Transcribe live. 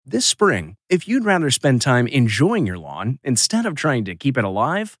This spring, if you'd rather spend time enjoying your lawn instead of trying to keep it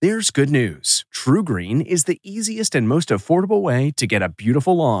alive, there's good news. TruGreen is the easiest and most affordable way to get a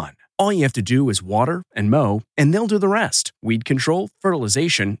beautiful lawn. All you have to do is water and mow, and they'll do the rest. Weed control,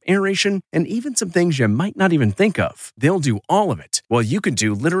 fertilization, aeration, and even some things you might not even think of. They'll do all of it, while you can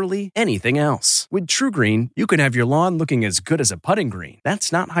do literally anything else. With TruGreen, you can have your lawn looking as good as a putting green.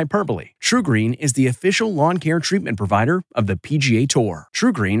 That's not hyperbole. TruGreen is the official lawn care treatment provider of the PGA Tour.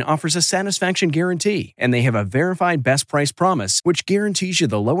 TruGreen offers a satisfaction guarantee, and they have a verified best price promise, which guarantees you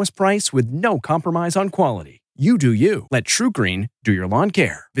the lowest price with no compromise on quality. You do you. Let TruGreen do your lawn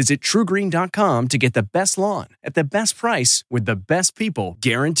care. Visit TruGreen.com to get the best lawn at the best price with the best people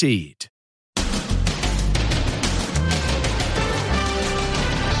guaranteed.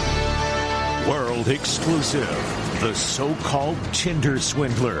 World exclusive. The so-called Tinder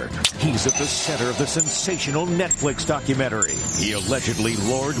swindler. He's at the center of the sensational Netflix documentary. He allegedly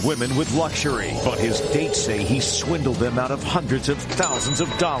lured women with luxury, but his dates say he swindled them out of hundreds of thousands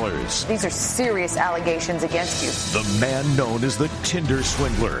of dollars. These are serious allegations against you. The man known as the Tinder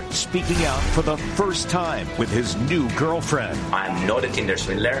swindler, speaking out for the first time with his new girlfriend. I'm not a Tinder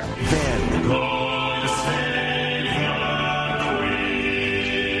swindler.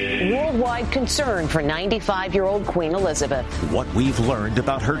 Worldwide concern for 95-year-old Queen Elizabeth. What we've learned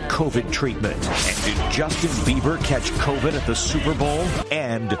about her COVID treatment. And did Justin Bieber catch COVID at the Super Bowl?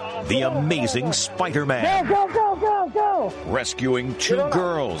 And the amazing Spider-Man. Go! Rescuing two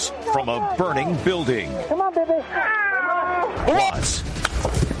girls from a burning building. Come on, baby. Plus,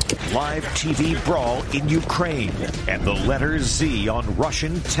 live TV brawl in Ukraine and the letter Z on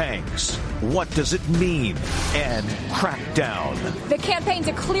Russian tanks. What does it mean? And crackdown. The campaign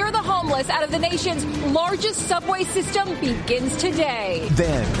to clear the homeless out of the nation's largest subway system begins today.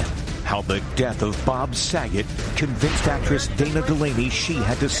 Then, how the death of Bob Saget convinced actress Dana Delaney she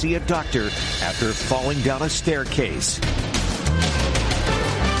had to see a doctor after falling down a staircase.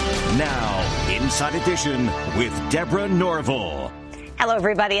 Now, Inside Edition with Deborah Norville. Hello,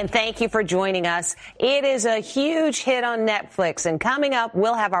 everybody, and thank you for joining us. It is a huge hit on Netflix, and coming up,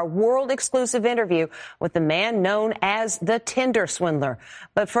 we'll have our world-exclusive interview with the man known as the Tinder swindler.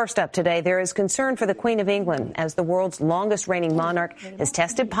 But first up today, there is concern for the Queen of England as the world's longest-reigning monarch has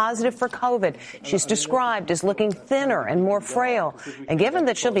tested positive for COVID. She's described as looking thinner and more frail. And given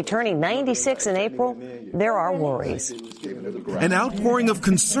that she'll be turning 96 in April, there are worries. An outpouring of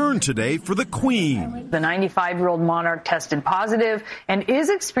concern today for the Queen. The 95-year-old monarch tested positive and is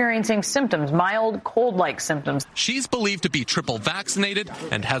experiencing symptoms, mild cold-like symptoms. She's believed to be triple vaccinated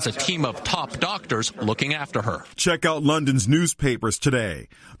and has a team of top doctors looking after her. Check out London's newspapers today.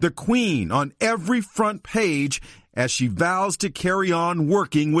 The Queen on every front page as she vows to carry on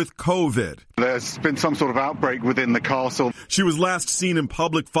working with COVID. There's been some sort of outbreak within the castle. She was last seen in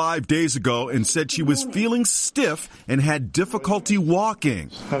public 5 days ago and said she was feeling stiff and had difficulty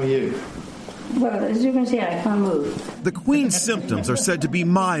walking. How are you? Well, as you can see, I can't move. The Queen's symptoms are said to be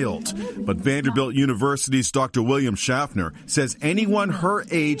mild, but Vanderbilt University's Dr. William Schaffner says anyone her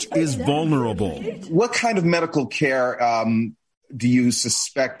age is vulnerable. What kind of medical care do you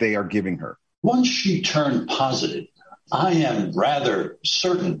suspect they are giving her? Once she turned positive, I am rather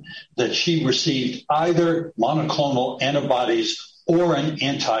certain that she received either monoclonal antibodies or an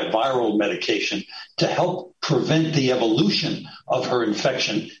antiviral medication to help prevent the evolution of her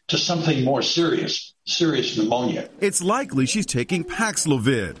infection to something more serious pneumonia. It's likely she's taking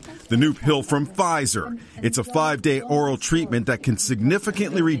Paxlovid, the new pill from Pfizer. It's a 5-day oral treatment that can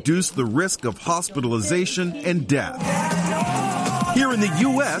significantly reduce the risk of hospitalization and death. Here in the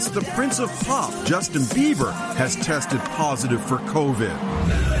U.S., the Prince of Pop, Justin Bieber, has tested positive for COVID.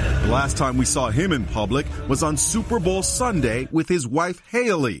 The last time we saw him in public was on Super Bowl Sunday with his wife,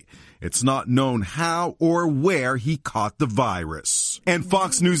 Haley. It's not known how or where he caught the virus. And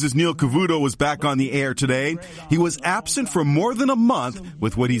Fox News' Neil Cavuto was back on the air today. He was absent for more than a month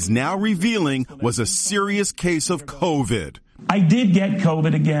with what he's now revealing was a serious case of COVID. I did get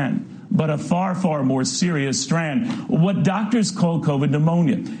COVID again, but a far, far more serious strand, what doctors call COVID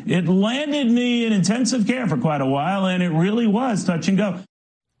pneumonia. It landed me in intensive care for quite a while, and it really was touch and go.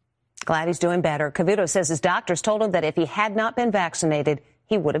 Glad he's doing better. Cavuto says his doctors told him that if he had not been vaccinated,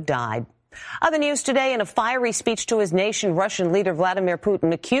 he would have died. Other news today, in a fiery speech to his nation, Russian leader Vladimir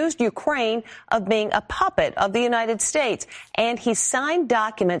Putin accused Ukraine of being a puppet of the United States. And he signed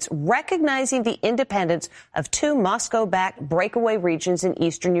documents recognizing the independence of 2 Moscow-backed breakaway regions in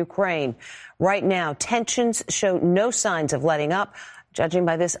eastern Ukraine. Right now, tensions show no signs of letting up, judging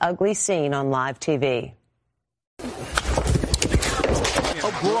by this ugly scene on live TV.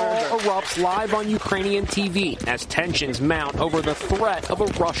 A brawl erupts live on Ukrainian TV as tensions mount over the threat of a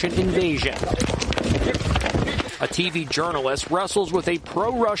Russian invasion. A TV journalist wrestles with a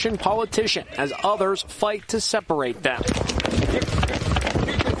pro-Russian politician as others fight to separate them.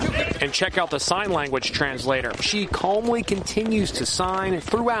 And check out the sign language translator. She calmly continues to sign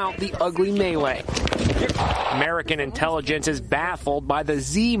throughout the ugly melee. American intelligence is baffled by the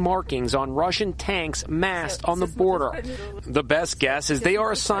Z markings on Russian tanks massed on the border. The best guess is they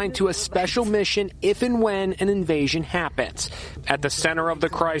are assigned to a special mission if and when an invasion happens. At the center of the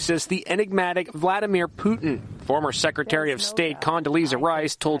crisis, the enigmatic Vladimir Putin. Former Secretary of State Condoleezza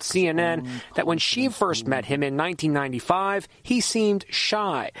Rice told CNN that when she first met him in 1995, he seemed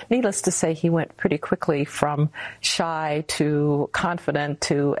shy. Needless to say, he went pretty quickly from shy to confident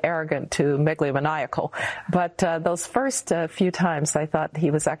to arrogant to megalomaniacal. But those first few times, I thought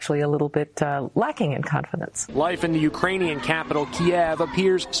he was actually a little bit lacking in confidence. Life in the Ukrainian capital, Kiev,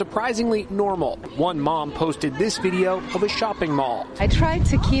 appears surprisingly normal. One mom posted this video of a shopping mall. I tried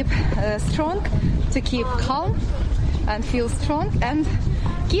to keep strong, to keep calm and feel strong and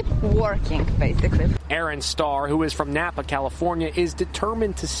keep working, basically. Aaron Starr, who is from Napa, California, is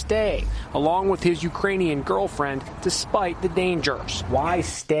determined to stay, along with his Ukrainian girlfriend, despite the dangers. Why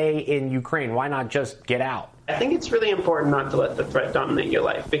stay in Ukraine? Why not just get out? I think it's really important not to let the threat dominate your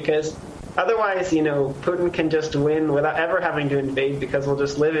life, because otherwise, Putin can just win without ever having to invade, because we'll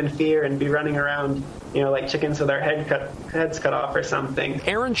just live in fear and be running around, like chickens with our heads cut off or something.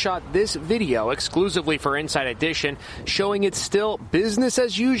 Aaron shot this video exclusively for Inside Edition, showing it's still business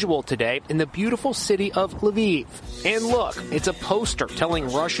as usual today in the beautiful city of Lviv. And look, it's a poster telling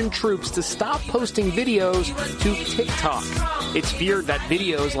Russian troops to stop posting videos to TikTok. It's feared that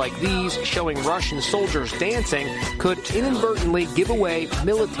videos like these showing Russian soldiers dancing could inadvertently give away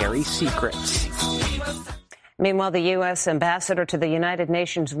military secrets. Meanwhile, the U.S. ambassador to the United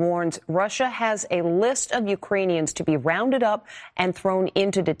Nations warns Russia has a list of Ukrainians to be rounded up and thrown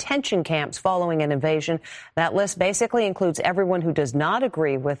into detention camps following an invasion. That list basically includes everyone who does not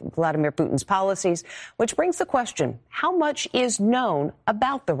agree with Vladimir Putin's policies, which brings the question, how much is known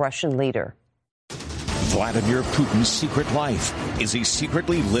about the Russian leader? Vladimir Putin's secret life. Is he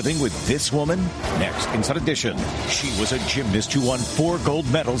secretly living with this woman? Next, Inside Edition. She was a gymnast who won 4 gold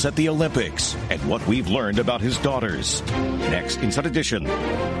medals at the Olympics. And what we've learned about his daughters. Next, Inside Edition.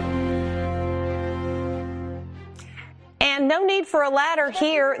 And no need for a ladder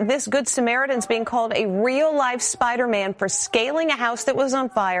here. This Good Samaritan's being called a real-life Spider-Man for scaling a house that was on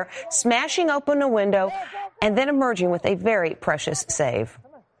fire, smashing open a window, and then emerging with a very precious save.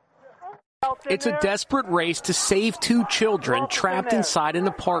 It's a desperate race to save 2 children trapped inside an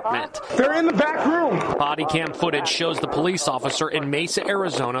apartment. They're in the back room. Body cam footage shows the police officer in Mesa,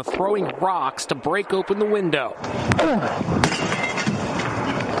 Arizona, throwing rocks to break open the window.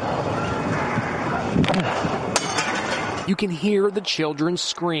 You can hear the children's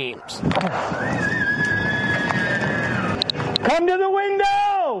screams. Come to the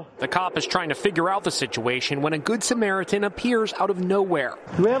window! The cop is trying to figure out the situation when a Good Samaritan appears out of nowhere.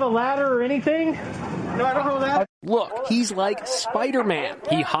 Do we have a ladder or anything? No, I don't have a ladder. Look, he's like Spider-Man.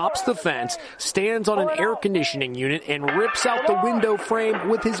 He hops the fence, stands on an air conditioning unit, and rips out the window frame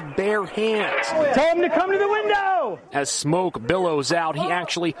with his bare hands. Tell him to come to the window! As smoke billows out, he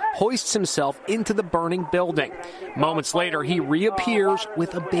actually hoists himself into the burning building. Moments later, he reappears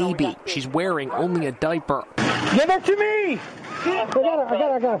with a baby. She's wearing only a diaper. Give it to me! I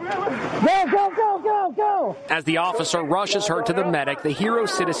got it. Go. As the officer rushes her to the medic, the hero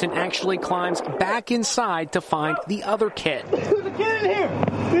citizen actually climbs back inside to find the other kid. There's a kid in here.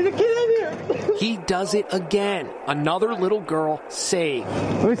 There's a kid in here. He does it again. Another little girl saved.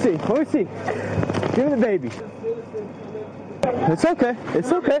 Let me see. Give me the baby. It's okay.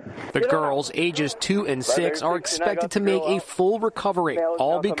 The girls, ages 2 and 6, are expected to make a full recovery,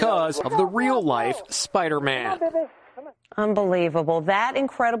 all because of the real-life Spider-Man. Unbelievable. That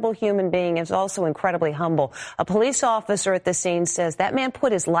incredible human being is also incredibly humble. A police officer at the scene says that man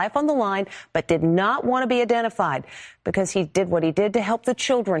put his life on the line but did not want to be identified because he did what he did to help the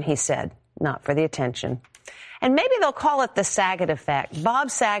children, he said, not for the attention. And maybe they'll call it the Saget effect.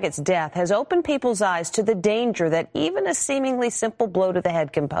 Bob Saget's death has opened people's eyes to the danger that even a seemingly simple blow to the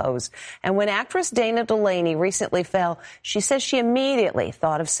head can pose. And when actress Dana Delaney recently fell, she says she immediately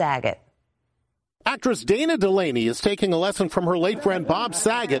thought of Saget. Actress Dana Delaney is taking a lesson from her late friend Bob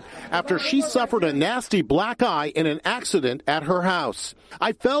Saget after she suffered a nasty black eye in an accident at her house.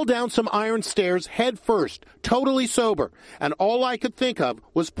 I fell down some iron stairs head first, totally sober, and all I could think of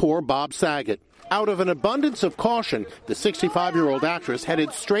was poor Bob Saget. Out of an abundance of caution, the 65-year-old actress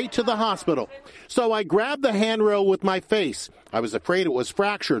headed straight to the hospital. So I grabbed the handrail with my face. I was afraid it was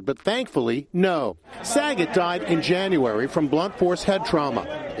fractured, but thankfully, no. Saget died in January from blunt force head trauma.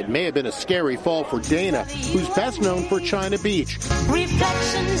 It may have been a scary fall for Dana, who's best known for China Beach.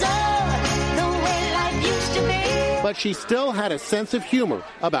 Reflections of the way life used to be. But she still had a sense of humor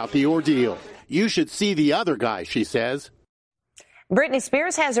about the ordeal. You should see the other guy, she says. Britney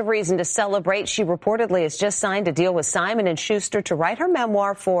Spears has a reason to celebrate. She reportedly has just signed a deal with Simon & Schuster to write her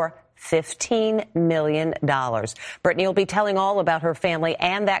memoir for $15 million. Britney will be telling all about her family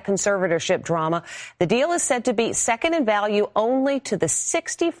and that conservatorship drama. The deal is said to be second in value only to the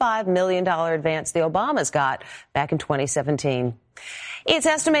 $65 million advance the Obamas got back in 2017. It's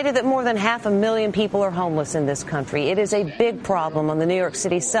estimated that more than 500,000 people are homeless in this country. It is a big problem on the New York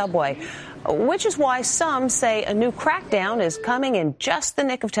City subway, which is why some say a new crackdown is coming in just the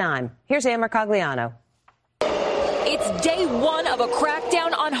nick of time. Here's Ann Mercogliano. It's day one of a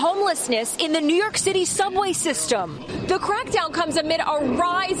crackdown on homelessness in the New York City subway system. The crackdown comes amid a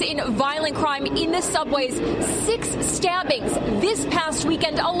rise in violent crime in the subways. 6 stabbings this past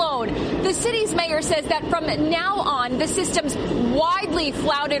weekend alone. The city's mayor says that from now on, the system's widely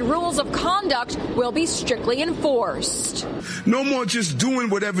flouted rules of conduct will be strictly enforced. No more just doing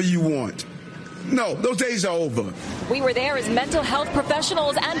whatever you want. No, those days are over. We were there as mental health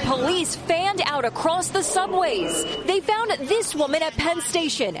professionals and police fanned out across the subways. They found this woman at Penn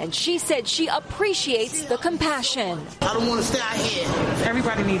Station, and she said she appreciates the compassion. I don't want to stay out here.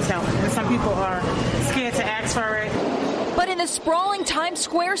 Everybody needs help, and some people are scared to ask for it. But in the sprawling Times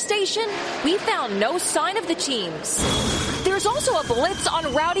Square station, we found no sign of the teams. There's also a blitz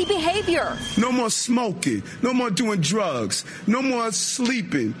on rowdy behavior. No more smoking, no more doing drugs, no more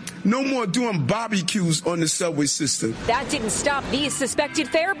sleeping, no more doing barbecues on the subway system. That didn't stop these suspected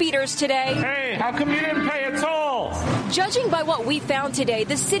fare beaters today. Hey, how come you didn't pay a toll? Judging by what we found today,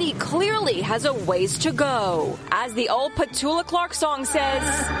 the city clearly has a ways to go. As the old Petula Clark song says,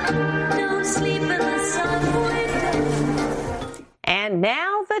 Don't sleep in the subway. And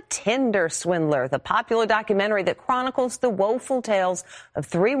now the Tinder Swindler, the popular documentary that chronicles the woeful tales of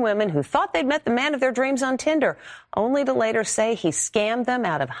 3 women who thought they'd met the man of their dreams on Tinder, only to later say he scammed them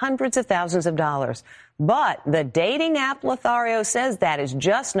out of hundreds of thousands of dollars. But the dating app Lothario says that is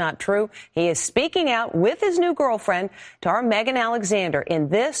just not true. He is speaking out with his new girlfriend to our Megan Alexander in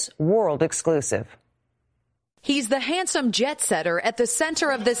this world exclusive. He's the handsome jet setter at the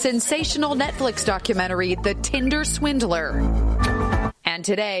center of the sensational Netflix documentary, The Tinder Swindler. And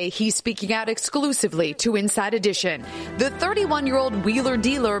today, he's speaking out exclusively to Inside Edition. The 31-year-old wheeler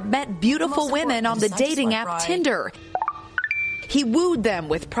dealer met beautiful women on the dating app Tinder. He wooed them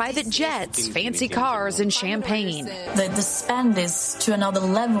with private jets, fancy cars, and champagne. The spend is to another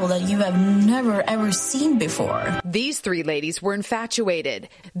level that you have never, ever seen before. These 3 ladies were infatuated.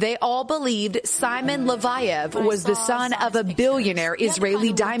 They all believed Simon Levayev was the son of a billionaire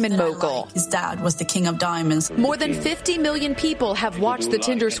Israeli diamond mogul. His dad was the king of diamonds. More than 50 million people have watched The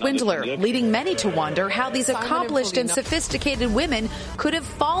Tinder Swindler, leading many to wonder how these accomplished and sophisticated women could have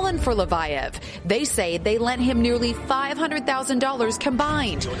fallen for Levayev. They say they lent him nearly $500,000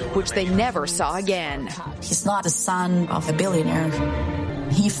 combined, which they never saw again. He's not the son of a billionaire.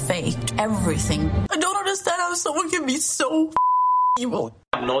 He faked everything. I don't understand how someone can be so evil.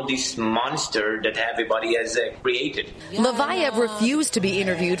 I'm not this monster that everybody has created. Levayev refused to be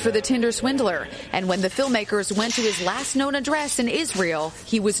interviewed for The Tinder Swindler, and when the filmmakers went to his last known address in Israel,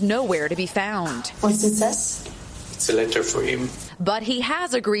 he was nowhere to be found. What's it says? It's a letter for him. But he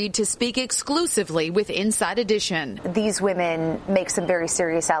has agreed to speak exclusively with Inside Edition. These women make some very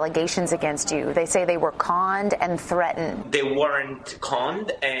serious allegations against you. They say they were conned and threatened. They weren't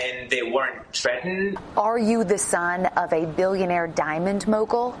conned and they weren't threatened. Are you the son of a billionaire diamond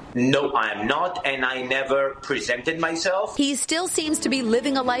mogul? No, I am not, and I never presented myself. He still seems to be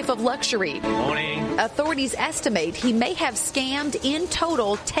living a life of luxury. Good morning. Authorities estimate he may have scammed in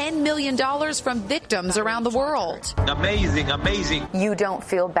total $10 million from victims around the world. Amazing, amazing. You don't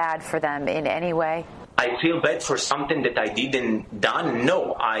feel bad for them in any way? I feel bad for something that I didn't done.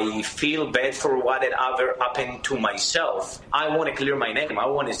 No, I feel bad for what had ever happened to myself. I want to clear my name. I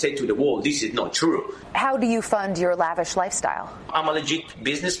want to say to the world, this is not true. How do you fund your lavish lifestyle? I'm a legit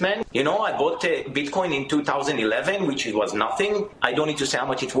businessman. You know, I bought Bitcoin in 2011, which was nothing. I don't need to say how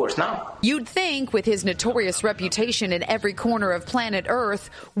much it's worth now. You'd think with his notorious reputation in every corner of planet Earth,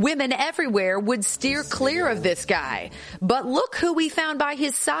 women everywhere would steer clear of this guy. But look who we found by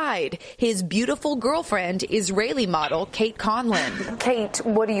his side, his beautiful girlfriend, Israeli model Kate Conlon. Kate,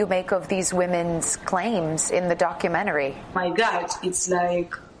 what do you make of these women's claims in the documentary? My God, it's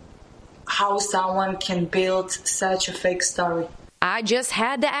like how someone can build such a fake story. I just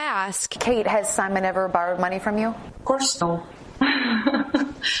had to ask. Kate, has Simon ever borrowed money from you? Of course no.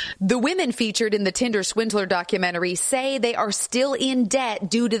 The women featured in the Tinder Swindler documentary say they are still in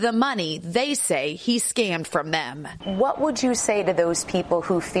debt due to the money they say he scammed from them. What would you say to those people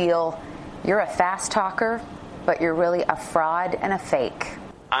who feel you're a fast talker, but you're really a fraud and a fake?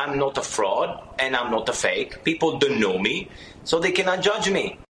 I'm not a fraud and I'm not a fake. People don't know me, so they cannot judge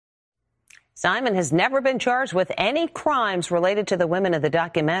me. Simon has never been charged with any crimes related to the women of the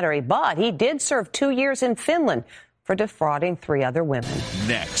documentary, but he did serve 2 years in Finland for defrauding 3 other women.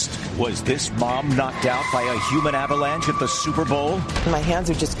 Next, was this mom knocked out by a human avalanche at the Super Bowl? My hands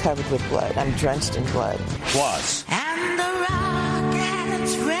are just covered with blood. I'm drenched in blood. Plus, And the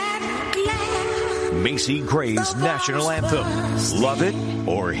rocket's red glare. Macy Gray's national anthem. Love it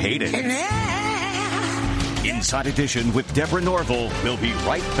or hate it? Inside Edition with Deborah Norville. We'll be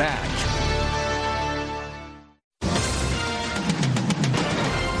right back.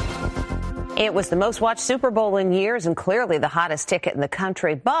 It was the most watched Super Bowl in years and clearly the hottest ticket in the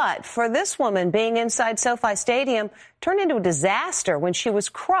country. But for this woman, being inside SoFi Stadium turned into a disaster when she was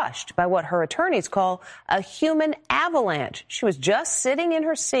crushed by what her attorneys call a human avalanche. She was just sitting in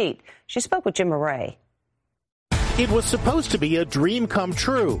her seat. She spoke with Jim Murray. It was supposed to be a dream come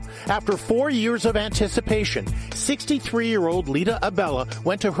true. After 4 years of anticipation, 63-year-old Lita Abella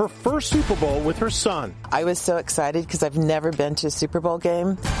went to her first Super Bowl with her son. I was so excited because I've never been to a Super Bowl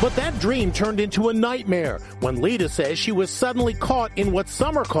game. But that dream turned into a nightmare when Lita says she was suddenly caught in what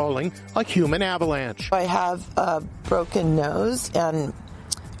some are calling a human avalanche. I have a broken nose and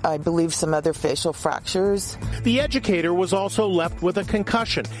I believe some other facial fractures. The educator was also left with a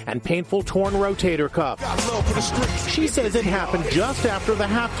concussion and painful torn rotator cuff. She says it happened just after the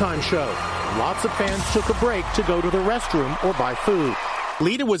halftime show. Lots of fans took a break to go to the restroom or buy food.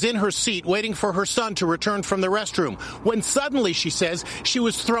 Lita was in her seat waiting for her son to return from the restroom when suddenly, she says, she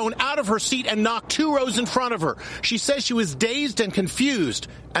was thrown out of her seat and knocked 2 rows in front of her. She says she was dazed and confused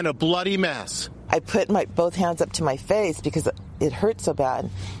and a bloody mess. I put both hands up to my face because it hurt so bad,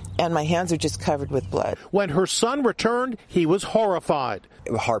 and my hands are just covered with blood. When her son returned, he was horrified.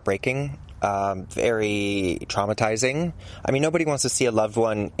 Heartbreaking. Very traumatizing. I mean, nobody wants to see a loved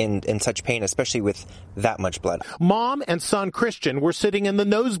one in such pain, especially with that much blood. Mom and son Christian were sitting in the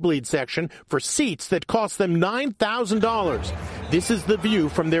nosebleed section for seats that cost them $9,000. This is the view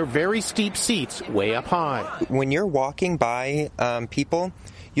from their very steep seats way up high. When you're walking by people,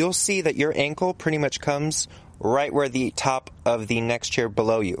 you'll see that your ankle pretty much comes right where the top of the next chair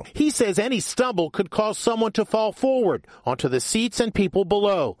below you. He says any stumble could cause someone to fall forward onto the seats and people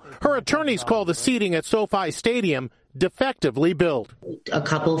below. Her attorneys call the seating at SoFi Stadium defectively built. A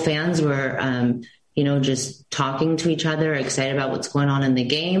couple fans were, just talking to each other, excited about what's going on in the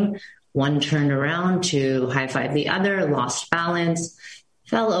game. One turned around to high-five the other, lost balance,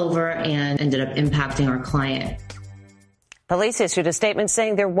 fell over, and ended up impacting our client. Police issued a statement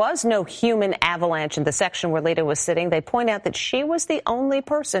saying there was no human avalanche in the section where Lita was sitting. They point out that she was the only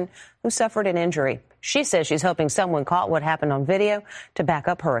person who suffered an injury. She says she's hoping someone caught what happened on video to back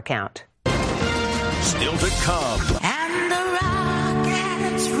up her account. Still to come. And the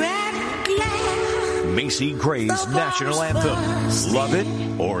rocket's red glare. Macy Gray's national anthem. Love it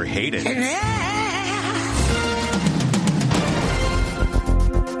or hate it?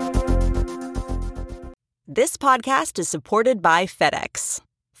 This podcast is supported by FedEx.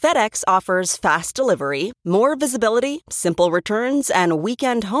 FedEx offers fast delivery, more visibility, simple returns, and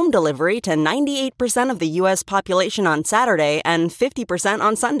weekend home delivery to 98% of the U.S. population on Saturday and 50%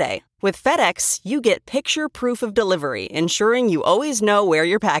 on Sunday. With FedEx, you get picture proof of delivery, ensuring you always know where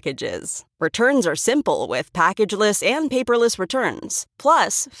your package is. Returns are simple with packageless and paperless returns.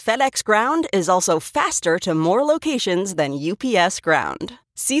 Plus, FedEx Ground is also faster to more locations than UPS Ground.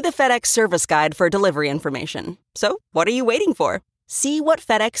 See the FedEx service guide for delivery information. So, what are you waiting for? See what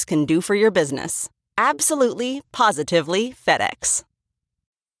FedEx can do for your business. Absolutely, positively FedEx.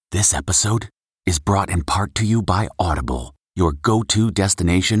 This episode is brought in part to you by Audible, your go-to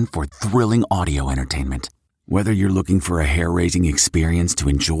destination for thrilling audio entertainment. Whether you're looking for a hair-raising experience to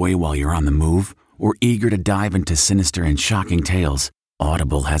enjoy while you're on the move or eager to dive into sinister and shocking tales,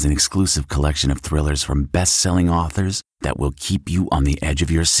 Audible has an exclusive collection of thrillers from best-selling authors that will keep you on the edge of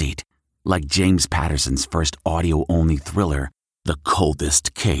your seat. Like James Patterson's first audio-only thriller, The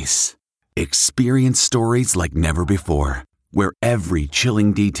Coldest Case. Experience stories like never before, where every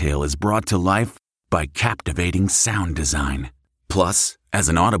chilling detail is brought to life by captivating sound design. Plus, as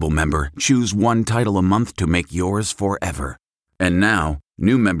an Audible member, choose one title a month to make yours forever. And now,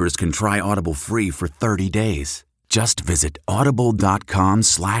 new members can try Audible free for 30 days. Just visit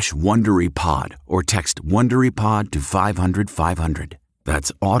audible.com/WonderyPod or text WonderyPod to 500-500.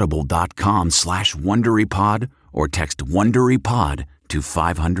 That's audible.com/WonderyPod or text WonderyPod to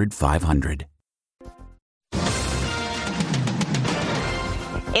 500-500.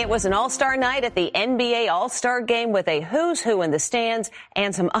 It was an all-star night at the NBA All-Star Game with a who's who in the stands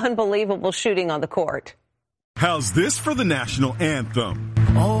and some unbelievable shooting on the court. How's this for the national anthem?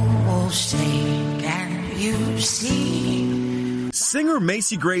 Oh, say, can you see? Singer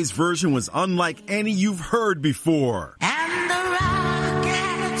Macy Gray's version was unlike any you've heard before. And the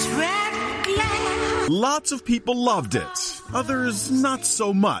rocket's red glare. Lots of people loved it. Others not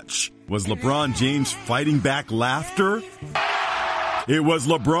so much. Was LeBron James fighting back laughter? It was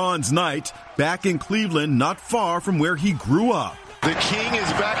LeBron's night, back in Cleveland, not far from where he grew up. The king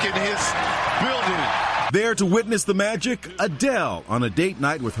is back in his building. There to witness the magic, Adele on a date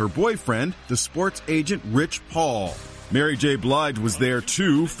night with her boyfriend, the sports agent Rich Paul. Mary J. Blige was there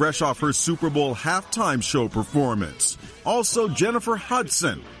too, fresh off her Super Bowl halftime show performance. Also Jennifer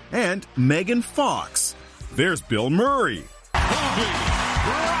Hudson and Megan Fox. There's Bill Murray.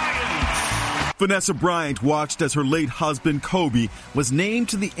 Vanessa Bryant watched as her late husband Kobe was named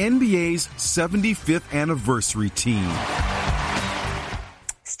to the NBA's 75th anniversary team.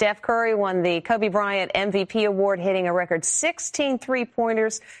 Steph Curry won the Kobe Bryant MVP award, hitting a record 16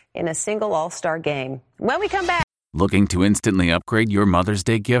 three-pointers in a single All-Star game. When we come back. Looking to instantly upgrade your Mother's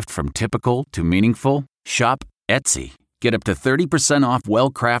Day gift from typical to meaningful? Shop Etsy. Get up to 30% off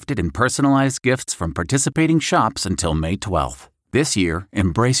well-crafted and personalized gifts from participating shops until May 12th. This year,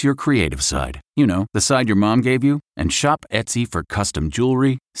 embrace your creative side. You know, the side your mom gave you. And shop Etsy for custom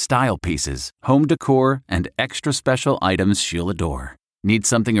jewelry, style pieces, home decor, and extra special items she'll adore. Need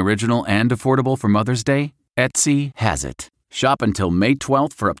something original and affordable for Mother's Day? Etsy has it. Shop until May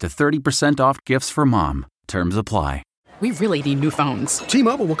 12th for up to 30% off gifts for mom. Terms apply. We really need new phones.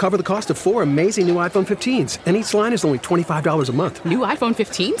 T-Mobile will cover the cost of 4 amazing new iPhone 15s, and each line is only $25 a month. New iPhone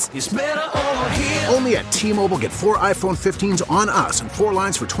 15s? It's better over here. Only at T-Mobile, get 4 iPhone 15s on us and 4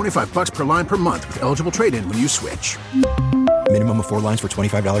 lines for $25 per line per month with eligible trade-in when you switch. Minimum of 4 lines for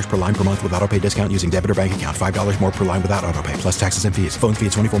 $25 per line per month with autopay discount using debit or bank account. $5 more per line without autopay, plus taxes and fees. Phone fee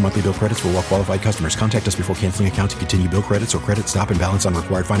at 24 monthly bill credits for well-qualified customers. Contact us before canceling account to continue bill credits or credit stop and balance on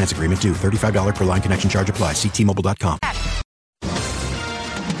required finance agreement due. $35 per line connection charge applies. See T-Mobile.com.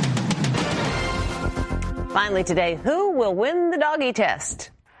 Finally today, who will win the doggy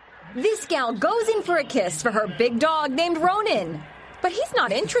test? This gal goes in for a kiss for her big dog named Ronan. But he's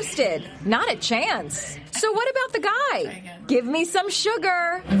not interested. Not a chance. So what about the guy? Give me some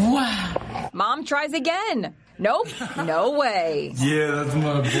sugar. Wow. Mom tries again. Nope. No way. Yeah, that's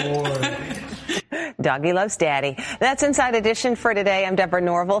my boy. Doggy loves daddy. That's Inside Edition for today. I'm Deborah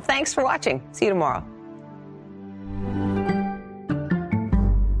Norville. Thanks for watching. See you tomorrow.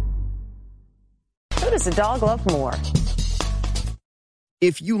 Who does a dog love more?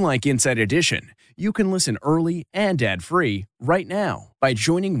 If you like Inside Edition, you can listen early and ad-free right now by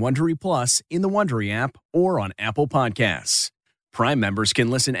joining Wondery Plus in the Wondery app or on Apple Podcasts. Prime members can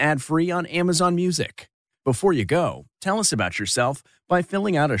listen ad-free on Amazon Music. Before you go, tell us about yourself by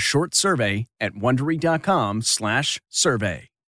filling out a short survey at Wondery.com/survey.